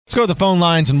Let's go to the phone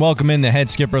lines and welcome in the head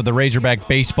skipper of the Razorback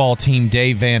baseball team,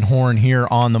 Dave Van Horn, here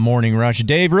on the Morning Rush.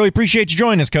 Dave, really appreciate you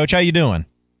joining us, Coach. How you doing?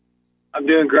 I'm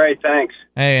doing great, thanks.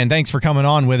 Hey, and thanks for coming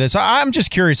on with us. I'm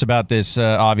just curious about this,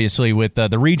 obviously, with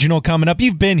the regional coming up.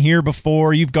 You've been here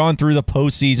before. You've gone through the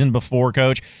postseason before,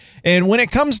 Coach. And when it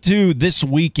comes to this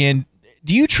weekend,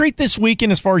 do you treat this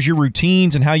weekend as far as your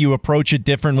routines and how you approach it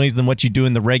differently than what you do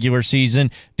in the regular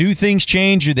season? Do things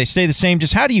change? Do they stay the same?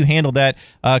 Just how do you handle that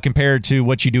compared to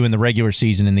what you do in the regular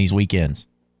season in these weekends?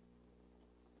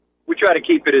 We try to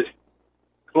keep it as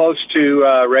close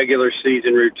to regular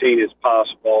season routine as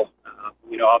possible.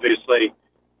 Obviously,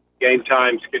 game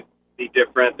times could be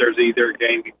different. There's either a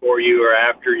game before you or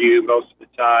after you most of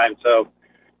the time. So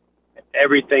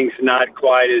everything's not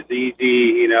quite as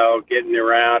easy, getting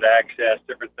around, access,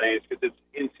 different things, because it's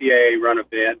NCAA run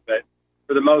event. But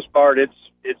for the most part, it's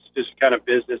just kind of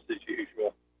business as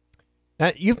usual.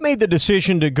 Now, you've made the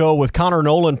decision to go with Connor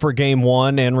Nolan for Game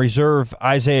 1 and reserve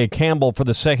Isaiah Campbell for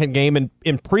the second game. And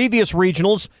in previous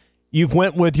regionals, you've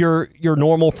went with your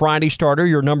normal Friday starter,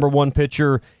 your number one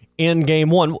pitcher in Game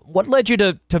 1. What led you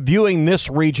to viewing this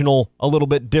regional a little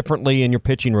bit differently in your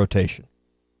pitching rotation?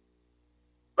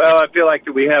 Well, I feel like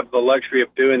that we have the luxury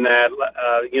of doing that.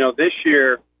 This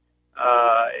year,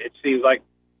 it seems like,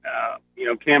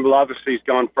 Campbell obviously has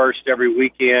gone first every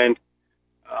weekend,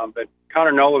 but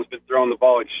Connor Nolan's been throwing the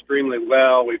ball extremely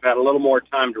well. We've had a little more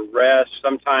time to rest.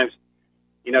 Sometimes,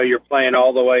 you're playing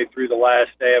all the way through the last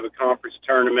day of a conference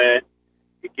tournament.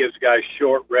 It gives guys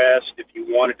short rest if you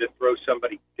wanted to throw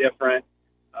somebody different.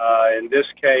 In this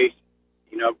case,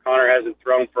 Connor hasn't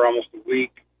thrown for almost a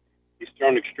week. He's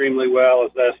thrown extremely well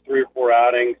his last 3 or 4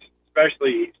 outings,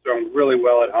 especially he's thrown really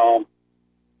well at home.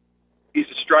 He's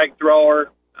a strike thrower.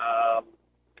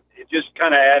 It just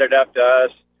kind of added up to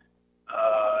us.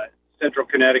 Central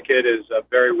Connecticut is a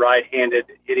very right-handed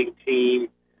hitting team,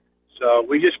 so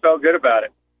we just felt good about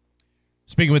it.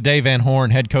 Speaking with Dave Van Horn,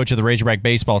 head coach of the Razorback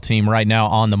baseball team right now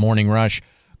on the Morning Rush.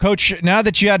 Coach, now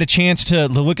that you had a chance to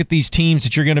look at these teams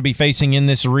that you're going to be facing in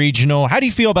this regional, how do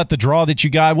you feel about the draw that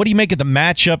you got? What do you make of the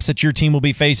matchups that your team will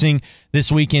be facing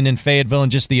this weekend in Fayetteville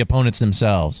and just the opponents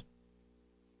themselves?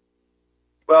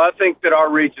 Well, I think that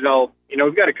our regional,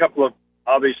 we've got a couple of,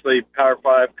 obviously, Power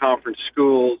 5 conference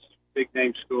schools,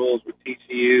 big-name schools with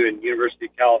TCU and University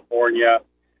of California.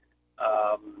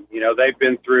 They've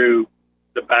been through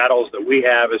the battles that we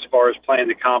have as far as playing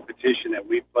the competition that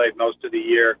we've played most of the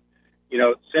year.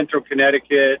 Central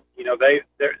Connecticut,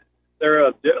 they're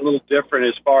a little different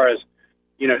as far as,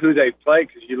 who they play,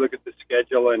 because you look at the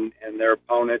schedule and their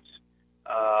opponents.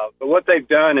 But what they've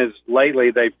done is lately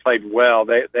they've played well.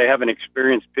 They have an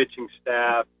experienced pitching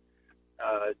staff,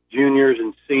 juniors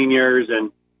and seniors,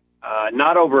 and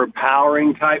not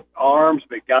overpowering type arms,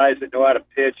 but guys that know how to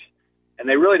pitch. And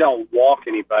they really don't walk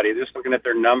anybody. Just looking at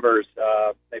their numbers,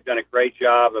 they've done a great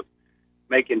job of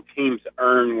making teams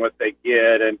earn what they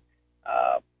get. And,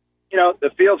 the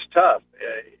field's tough.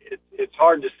 It's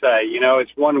hard to say.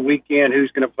 It's one weekend,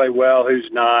 who's going to play well, who's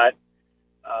not.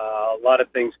 A lot of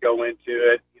things go into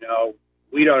it.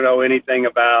 We don't know anything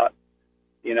about,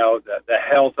 the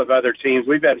health of other teams.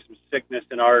 We've had some sickness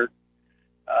in our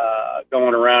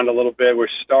going around a little bit. We're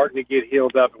starting to get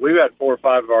healed up. We've had 4 or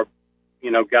 5 of our,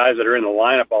 guys that are in the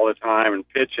lineup all the time and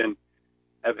pitching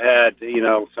have had,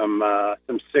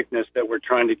 some sickness that we're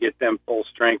trying to get them full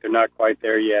strength. They're not quite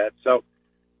there yet. So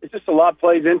it's just a lot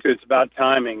plays into it. It's about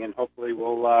timing, and hopefully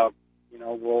we'll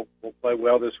play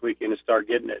well this weekend and start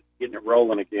getting it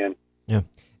rolling again. Yeah.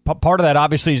 Part of that,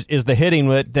 obviously, is the hitting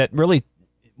that really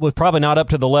was probably not up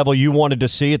to the level you wanted to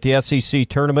see at the SEC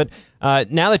tournament.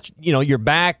 Now that you're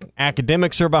back,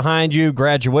 academics are behind you,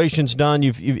 graduation's done.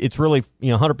 It's really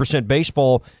 100%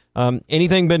 baseball.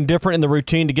 Anything been different in the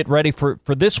routine to get ready for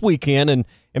this weekend and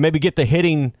maybe get the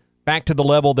hitting back to the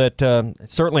level that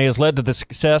certainly has led to the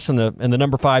success and the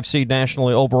number 5 seed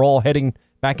nationally overall heading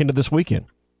back into this weekend?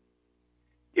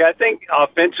 Yeah, I think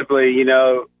offensively,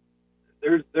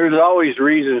 there's always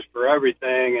reasons for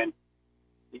everything, and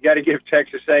you got to give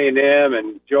Texas A&M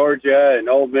and Georgia and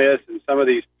Ole Miss and some of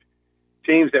these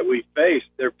teams that we faced,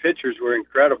 their pitchers were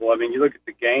incredible. I mean, you look at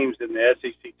the games in the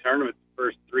SEC tournament the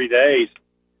first 3 days,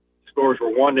 scores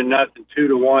were 1-0,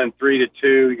 2-1, 3-2.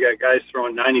 You got guys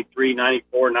throwing 93,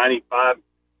 94, 95,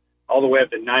 all the way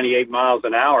up to 98 miles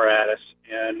an hour at us.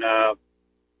 And,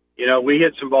 we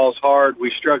hit some balls hard.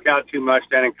 We struck out too much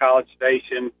down in College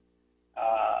Station.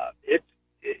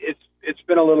 It's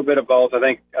been a little bit of both. I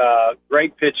think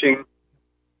great pitching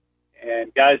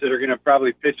and guys that are going to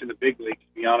probably pitch in the big leagues,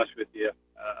 to be honest with you.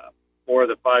 4 of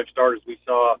the 5 starters we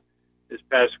saw this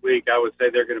past week, I would say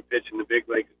they're going to pitch in the big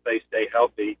leagues if they stay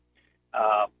healthy.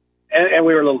 and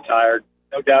we were a little tired,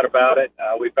 no doubt about it.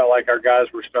 We felt like our guys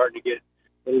were starting to get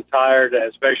a little tired,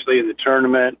 especially in the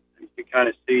tournament. You can kind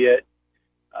of see it.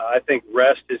 I think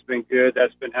rest has been good.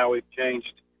 That's been how we've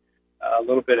changed a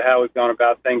little bit how we've gone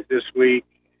about things this week,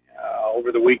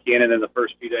 over the weekend, and then the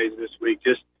first few days of this week.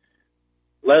 Just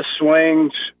less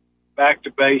swings, back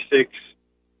to basics,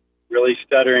 really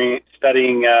studying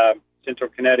Central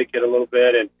Connecticut a little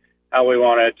bit and how we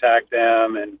want to attack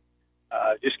them, and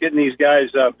just getting these guys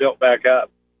built back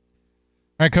up.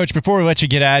 All right, Coach, before we let you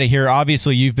get out of here,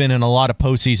 obviously you've been in a lot of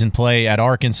postseason play at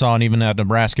Arkansas and even at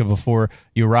Nebraska before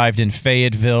you arrived in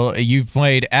Fayetteville. You've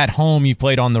played at home. You've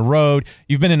played on the road.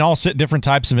 You've been in all different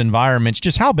types of environments.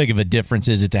 Just how big of a difference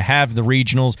is it to have the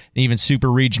regionals and even super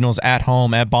regionals at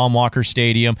home at Baum-Walker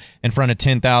Stadium in front of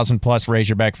 10,000-plus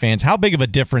Razorback fans? How big of a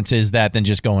difference is that than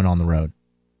just going on the road?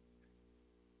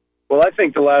 Well, I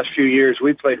think the last few years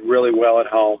we played really well at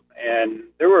home, and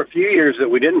there were a few years that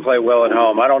we didn't play well at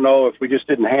home. I don't know if we just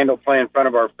didn't handle playing in front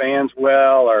of our fans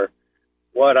well or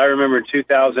what. I remember in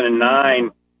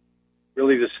 2009,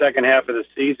 really the second half of the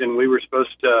season, we were supposed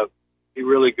to be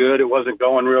really good. It wasn't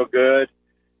going real good.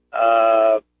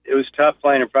 It was tough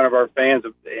playing in front of our fans,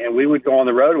 and we would go on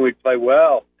the road and we'd play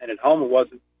well, and at home it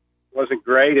wasn't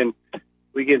great. And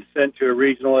we get sent to a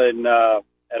regional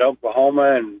at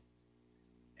Oklahoma and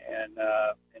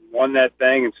won that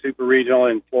thing, and super regional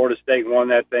in Florida State and won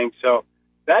that thing. So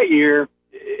that year,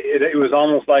 it was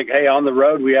almost like, hey, on the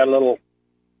road we had a little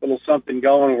something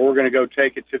going. We're going to go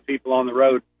take it to people on the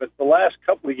road. But the last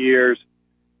couple of years,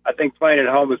 I think playing at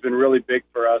home has been really big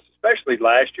for us, especially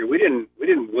last year. We didn't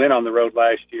win on the road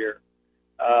last year.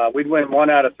 We'd win 1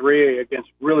 out of 3 against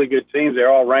really good teams.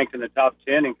 They're all ranked in the top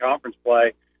 10 in conference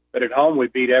play. But at home, we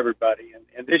beat everybody.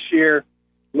 And this year,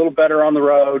 a little better on the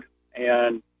road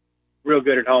and real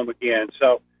good at home again.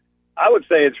 So I would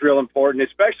say it's real important,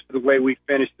 especially for the way we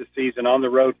finished the season on the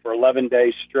road for 11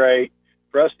 days straight,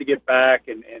 for us to get back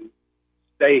and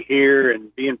stay here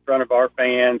and be in front of our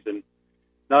fans and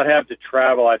not have to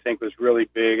travel, I think was really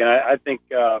big. And I think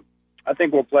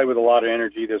we'll play with a lot of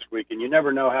energy this week, and you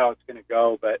never know how it's going to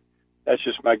go, but that's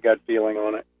just my gut feeling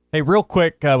on it. Hey, real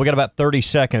quick, we got about 30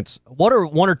 seconds. What are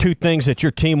 1 or 2 things that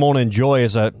your team won't enjoy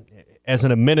as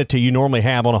an amenity you normally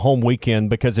have on a home weekend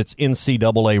because it's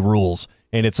NCAA rules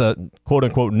and it's a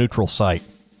quote-unquote neutral site?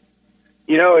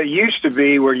 You know, it used to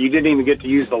be where you didn't even get to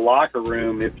use the locker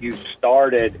room if you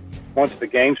started once the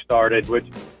game started, which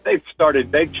they've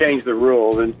changed the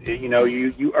rules. And, you know,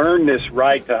 you earn this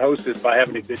right to host this by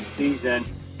having a good season.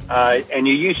 And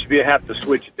you used to have to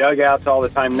switch dugouts all the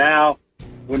time. Now,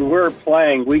 when we're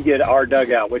playing, we get our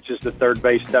dugout, which is the third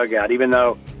base dugout, even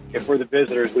though if we're the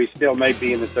visitors, we still may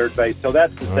be in the third base. So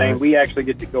that's the thing. We actually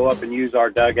get to go up and use our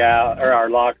dugout or our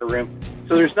locker room.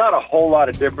 So there's not a whole lot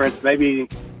of difference, maybe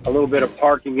a little bit of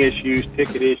parking issues,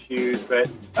 ticket issues, but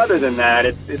other than that,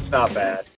 it's not bad.